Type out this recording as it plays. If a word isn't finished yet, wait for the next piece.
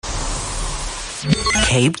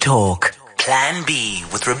Cape Talk, Plan B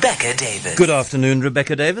with Rebecca Davis. Good afternoon,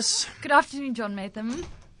 Rebecca Davis. Good afternoon, John Matham.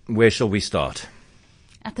 Where shall we start?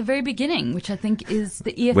 At the very beginning, which I think is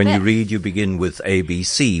the EFF. When you read, you begin with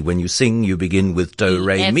ABC. When you sing, you begin with Do,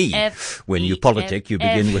 Re, Mi. When you politic, you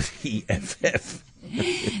begin with EFF.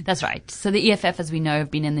 That's right. So the EFF, as we know, have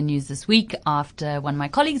been in the news this week after one of my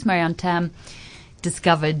colleagues, Marianne Tam,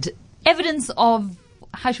 discovered evidence of,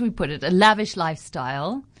 how should we put it, a lavish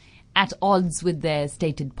lifestyle at odds with their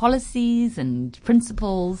stated policies and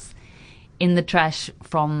principles in the trash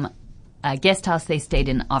from a guest house they stayed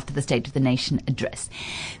in after the State of the Nation address.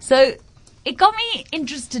 So it got me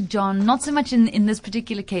interested, John, not so much in this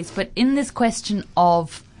particular case, but in this question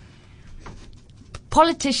of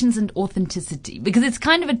politicians and authenticity, because it's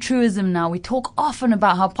kind of a truism now. We talk often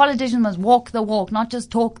about how politicians must walk the walk, not just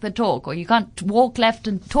talk the talk, or you can't walk left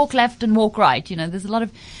and talk left and walk right. You know, there's a lot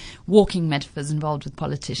of walking metaphors involved with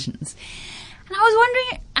politicians. And I was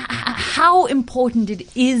wondering how important it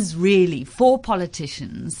is really for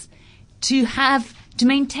politicians to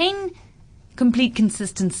maintain complete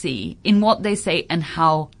consistency in what they say and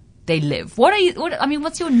how they live.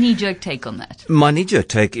 What's your knee-jerk take on that? My knee-jerk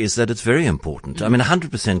take is that it's very important. I mean,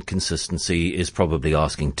 100% consistency is probably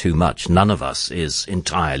asking too much. None of us is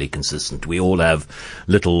entirely consistent. We all have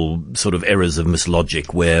little sort of errors of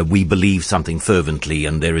mislogic where we believe something fervently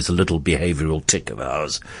and there is a little behavioral tick of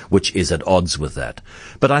ours which is at odds with that.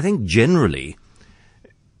 But I think generally,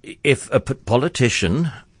 if a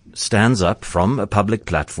politician stands up from a public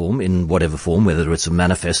platform in whatever form, whether it's a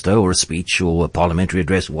manifesto or a speech or a parliamentary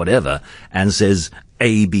address, whatever, and says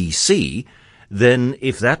ABC, then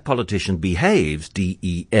if that politician behaves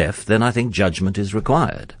DEF, then I think judgment is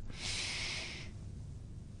required.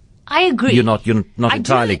 I agree. You're not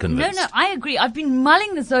entirely convinced. No, I agree. I've been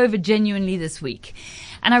mulling this over genuinely this week.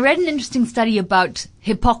 And I read an interesting study about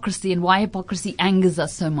hypocrisy and why hypocrisy angers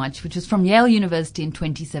us so much, which was from Yale University in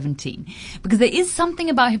 2017. Because there is something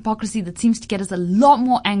about hypocrisy that seems to get us a lot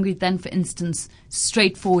more angry than, for instance,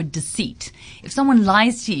 straightforward deceit. If someone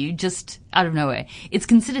lies to you just out of nowhere, it's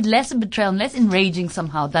considered less a betrayal and less enraging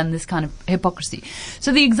somehow than this kind of hypocrisy.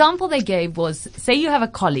 So the example they gave was, say you have a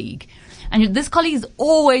colleague, and this colleague is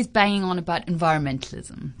always banging on about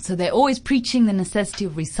environmentalism. So they're always preaching the necessity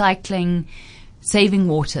of recycling, saving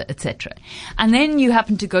water, etc. And then you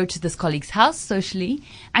happen to go to this colleague's house socially,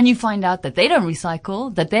 and you find out that they don't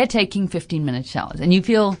recycle, that they're taking 15-minute showers. And you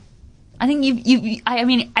feel, I think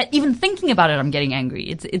even thinking about it, I'm getting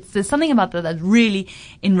angry. There's something about that that's really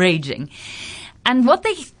enraging. And what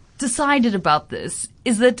they decided about this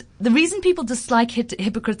is that the reason people dislike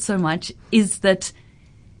hypocrites so much is that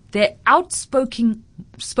their outspoken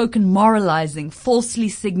moralizing falsely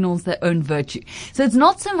signals their own virtue. So it's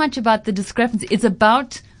not so much about the discrepancy, it's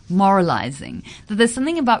about moralizing. That there's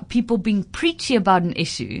something about people being preachy about an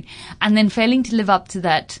issue and then failing to live up to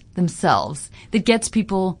that themselves that gets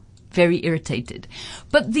people very irritated.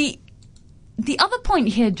 But the other point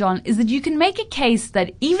here, John, is that you can make a case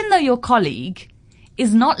that even though your colleague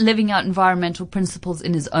is not living out environmental principles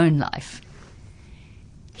in his own life,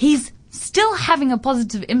 he's still having a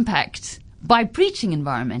positive impact by preaching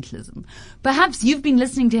environmentalism. Perhaps you've been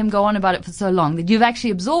listening to him go on about it for so long that you've actually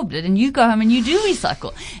absorbed it and you go home and you do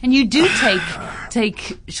recycle and you do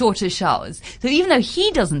take shorter showers. So even though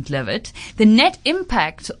he doesn't live it, the net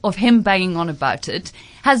impact of him banging on about it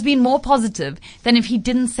has been more positive than if he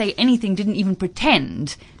didn't say anything, didn't even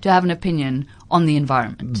pretend to have an opinion on the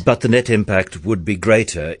environment. But the net impact would be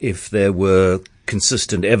greater if there were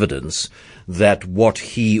consistent evidence that what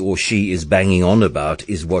he or she is banging on about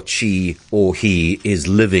is what she or he is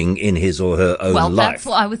living in his or her own life. Well, that's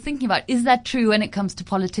what I was thinking about. Is that true when it comes to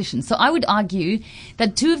politicians? So I would argue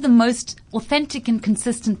that two of the most authentic and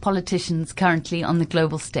consistent politicians currently on the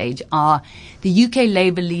global stage are the UK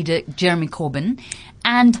Labour leader Jeremy Corbyn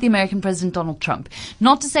and the American President Donald Trump.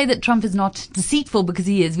 Not to say that Trump is not deceitful, because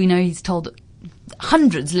he is. We know he's told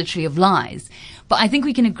hundreds, literally, of lies. But I think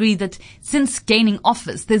we can agree that since gaining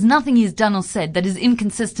office, there's nothing he's done or said that is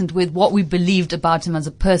inconsistent with what we believed about him as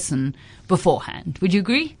a person beforehand. Would you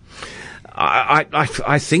agree?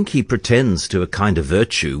 I think he pretends to a kind of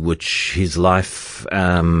virtue which his life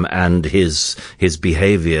and his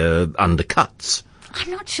behaviour undercuts.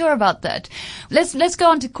 I'm not sure about that. Let's go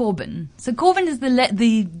on to Corbyn. So Corbyn is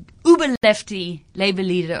the uber lefty Labour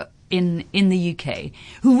leader in the UK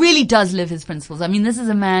who really does live his principles. I mean, this is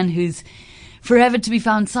a man who's forever to be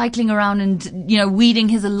found cycling around and, weeding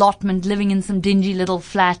his allotment, living in some dingy little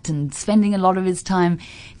flat and spending a lot of his time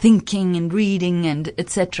thinking and reading and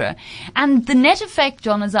etc. And the net effect,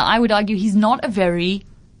 John, is that I would argue he's not a very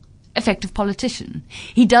effective politician.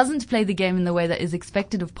 He doesn't play the game in the way that is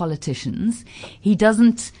expected of politicians. He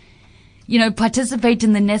doesn't, participate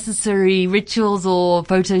in the necessary rituals or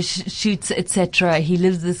photo shoots, etc. He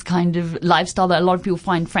lives this kind of lifestyle that a lot of people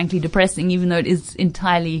find frankly depressing, even though it is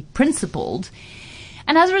entirely principled.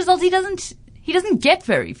 And as a result, he doesn't get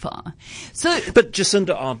very far. But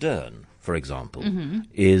Jacinda Ardern, for example,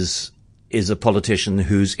 is a politician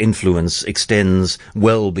whose influence extends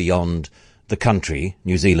well beyond the country,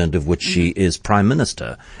 New Zealand, of which she is Prime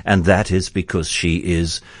Minister. And that is because she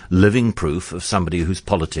is living proof of somebody whose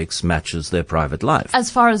politics matches their private life.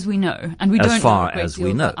 As far as we know. And we don't know. As far as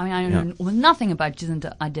we know. I know nothing about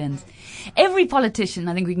Jacinda Ardern's. Every politician,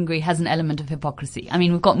 I think we can agree, has an element of hypocrisy. I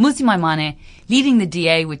mean, we've got Mmusi Maimane leading the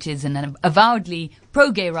DA, which is an avowedly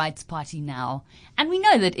pro-gay rights party now. And we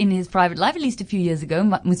know that in his private life, at least a few years ago,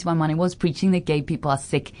 Mmusi Maimane was preaching that gay people are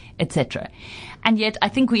sick, etc. And yet I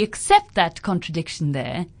think we accept that contradiction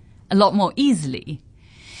there a lot more easily.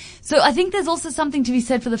 So I think there's also something to be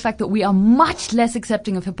said for the fact that we are much less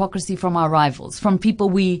accepting of hypocrisy from our rivals, from people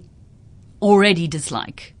we already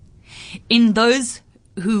dislike. In those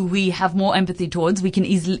who we have more empathy towards, we can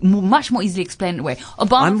much more easily explain it away.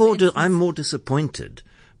 I'm more disappointed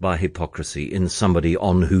by hypocrisy in somebody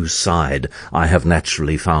on whose side I have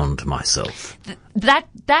naturally found myself.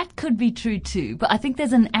 That could be true too, but I think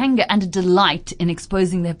there's an anger and a delight in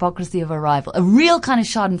exposing the hypocrisy of a rival, a real kind of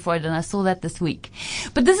schadenfreude, and I saw that this week.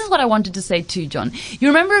 But this is what I wanted to say too, John. You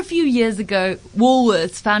remember a few years ago,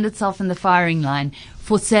 Woolworths found itself in the firing line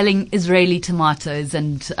for selling Israeli tomatoes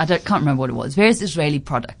and can't remember what it was, various Israeli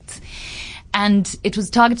products. And it was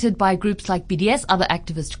targeted by groups like BDS, other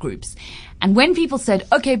activist groups. And when people said,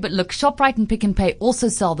 okay, but look, ShopRite and Pick n Pay also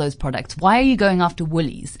sell those products, why are you going after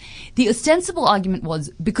Woolies? The ostensible argument was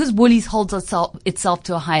because Woolies holds itself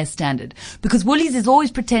to a higher standard. Because Woolies is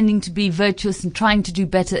always pretending to be virtuous and trying to do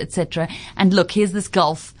better, etc. And look, here's this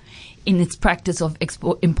gulf in its practice of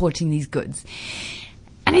importing these goods.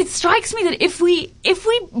 And it strikes me that if we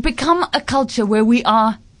become a culture where we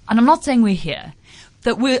are, and I'm not saying we're here,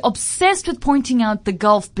 that we're obsessed with pointing out the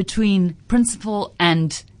gulf between principle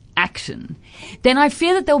and action, then I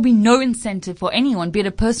fear that there will be no incentive for anyone, be it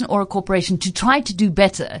a person or a corporation, to try to do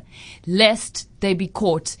better, lest they be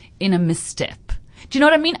caught in a misstep. Do you know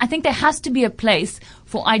what I mean? I think there has to be a place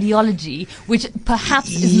for ideology, which perhaps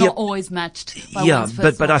is not always matched by one's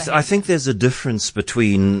personal behavior. I think there's a difference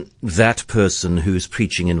between that person who's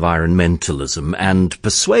preaching environmentalism and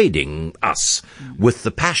persuading us with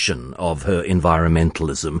the passion of her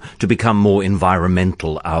environmentalism to become more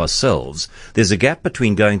environmental ourselves. There's a gap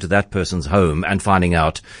between going to that person's home and finding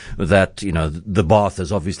out that, the bath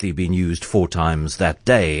has obviously been used 4 times that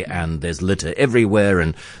day and there's litter everywhere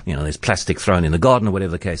and, there's plastic thrown in the garden or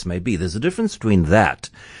whatever the case may be. There's a difference between that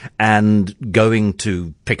and going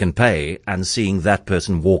to Pick n Pay and seeing that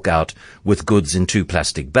person walk out with goods in 2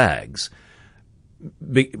 plastic bags.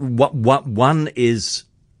 One is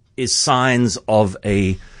signs of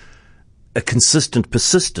a consistent,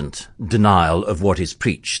 persistent denial of what is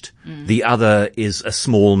preached. The other is a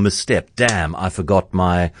small misstep. Damn, I forgot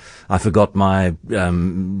my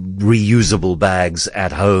reusable bags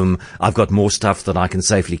at home. I've got more stuff than I can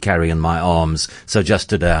safely carry in my arms. So just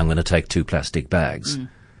today I'm going to take 2 plastic bags.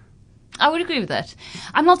 I would agree with that.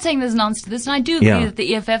 I'm not saying there's an answer to this, and I do agree that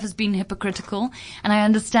the EFF has been hypocritical, and I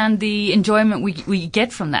understand the enjoyment we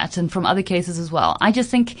get from that and from other cases as well. I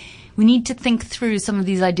just think we need to think through some of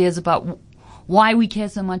these ideas about why we care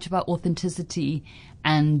so much about authenticity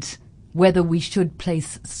and whether we should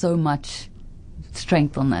place so much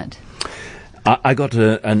strength on that. I got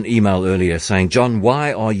an email earlier saying, John,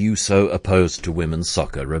 why are you so opposed to women's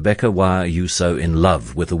soccer? Rebecca, why are you so in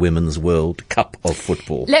love with the Women's World Cup of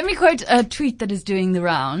football? Let me quote a tweet that is doing the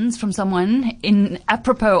rounds from someone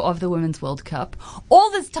apropos of the Women's World Cup.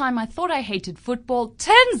 All this time I thought I hated football.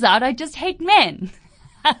 Turns out I just hate men.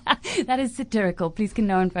 That is satirical. Please can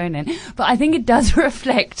no one phone in. But I think it does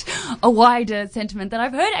reflect a wider sentiment that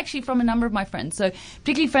I've heard actually from a number of my friends. So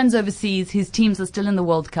particularly friends overseas whose teams are still in the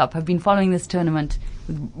World Cup have been following this tournament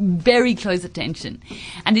with very close attention.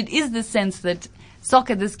 And it is the sense that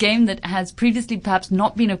soccer, this game that has previously perhaps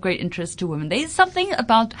not been of great interest to women, there is something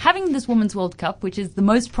about having this Women's World Cup, which is the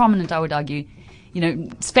most prominent, I would argue,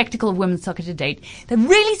 spectacle of women's soccer to date, that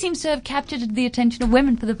really seems to have captured the attention of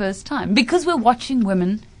women for the first time because we're watching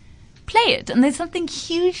women play it. And there's something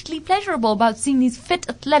hugely pleasurable about seeing these fit,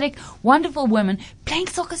 athletic, wonderful women playing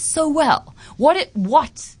soccer so well. What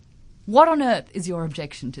on earth is your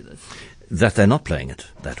objection to this? That they're not playing it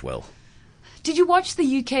that well. Did you watch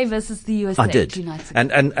the UK versus the USA? I did.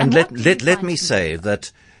 And let me say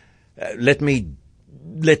that, let me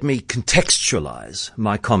let me contextualize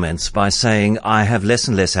my comments by saying I have less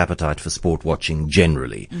and less appetite for sport watching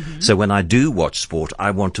generally. So when I do watch sport,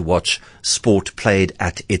 I want to watch sport played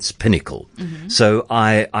at its pinnacle. So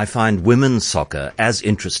I find women's soccer as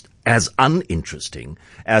uninteresting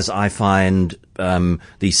as I find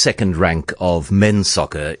the second rank of men's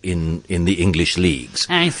soccer in the English leagues.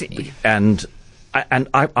 I see. And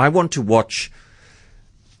I want to watch,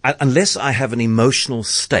 unless I have an emotional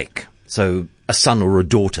stake, so a son or a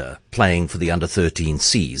daughter playing for the under-13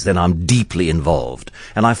 Cs, then I'm deeply involved.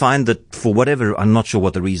 And I find that for whatever, I'm not sure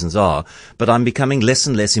what the reasons are, but I'm becoming less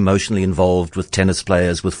and less emotionally involved with tennis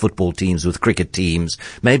players, with football teams, with cricket teams,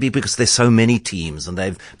 maybe because there's so many teams and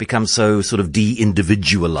they've become so sort of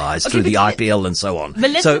de-individualized through the IPL and so on.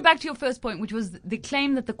 But let's go back to your first point, which was the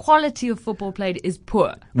claim that the quality of football played is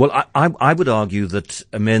poor. Well, I would argue that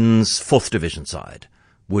a men's fourth division side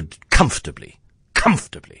would comfortably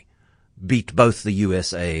beat both the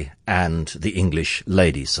USA and the English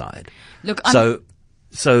ladies side. Look,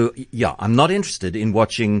 So yeah, I'm not interested in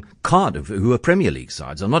watching Cardiff, who are Premier League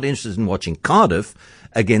sides. I'm not interested in watching Cardiff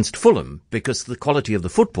against Fulham because the quality of the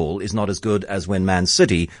football is not as good as when Man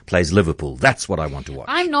City plays Liverpool. That's what I want to watch.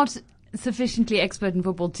 I'm not sufficiently expert in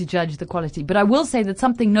football to judge the quality, but I will say that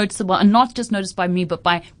something noticeable, and not just noticed by me, but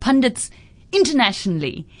by pundits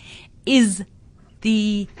internationally, is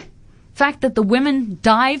the fact that the women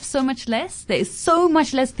dive so much less. There is so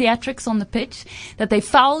much less theatrics on the pitch, that they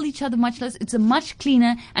foul each other much less. It's a much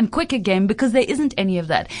cleaner and quicker game because there isn't any of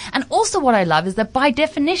that. And also what I love is that by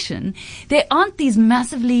definition, there aren't these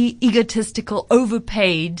massively egotistical,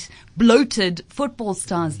 overpaid, bloated football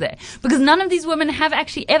stars there. Because none of these women have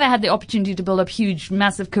actually ever had the opportunity to build up huge,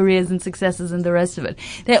 massive careers and successes and the rest of it.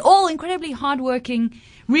 They're all incredibly hardworking,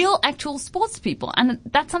 real, actual sports people. And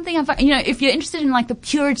that's something I find, if you're interested in like the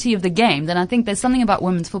purity of the game, then I think there's something about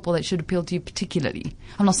women's football that should appeal to you particularly.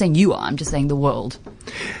 I'm not saying you are, I'm just saying the world.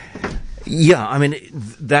 Yeah, I mean,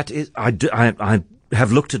 that is, I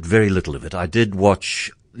have looked at very little of it. I did watch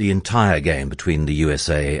the entire game between the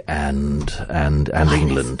USA and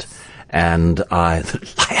England. And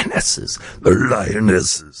the Lionesses.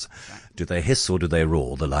 Do they hiss or do they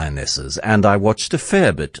roar, the Lionesses? And I watched a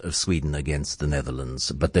fair bit of Sweden against the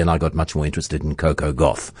Netherlands, but then I got much more interested in Coco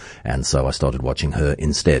Gauff, and so I started watching her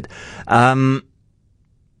instead.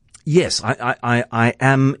 Yes, I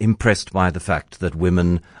am impressed by the fact that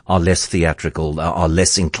women are less theatrical, are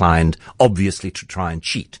less inclined, obviously, to try and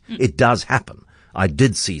cheat. It does happen. I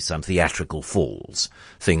did see some theatrical falls,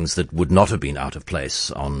 things that would not have been out of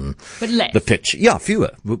place on the pitch. Yeah,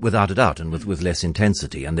 fewer, without a doubt, and with less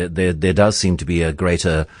intensity. And there does seem to be a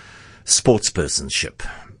greater sportspersonship.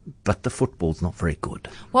 But the football's not very good.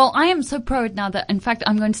 Well, I am so pro it now that, in fact,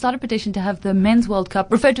 I'm going to start a petition to have the Men's World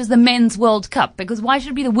Cup referred to as the Men's World Cup. Because why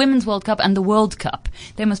should it be the Women's World Cup and the World Cup?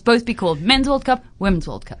 They must both be called Men's World Cup, Women's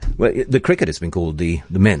World Cup. Well, the cricket has been called the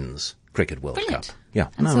Men's Cricket World Brilliant. Cup. Yeah,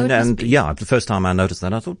 And the first time I noticed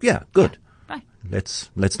that, I thought, yeah, good. Yeah, right.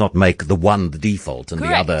 Let's not make the one the default and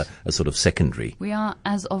Correct. the other a sort of secondary. We are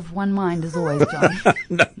as of one mind as always, John.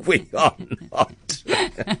 No, we are not.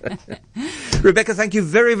 Rebecca, thank you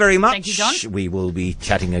very, very much. Thank you, John. We will be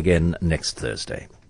chatting again next Thursday.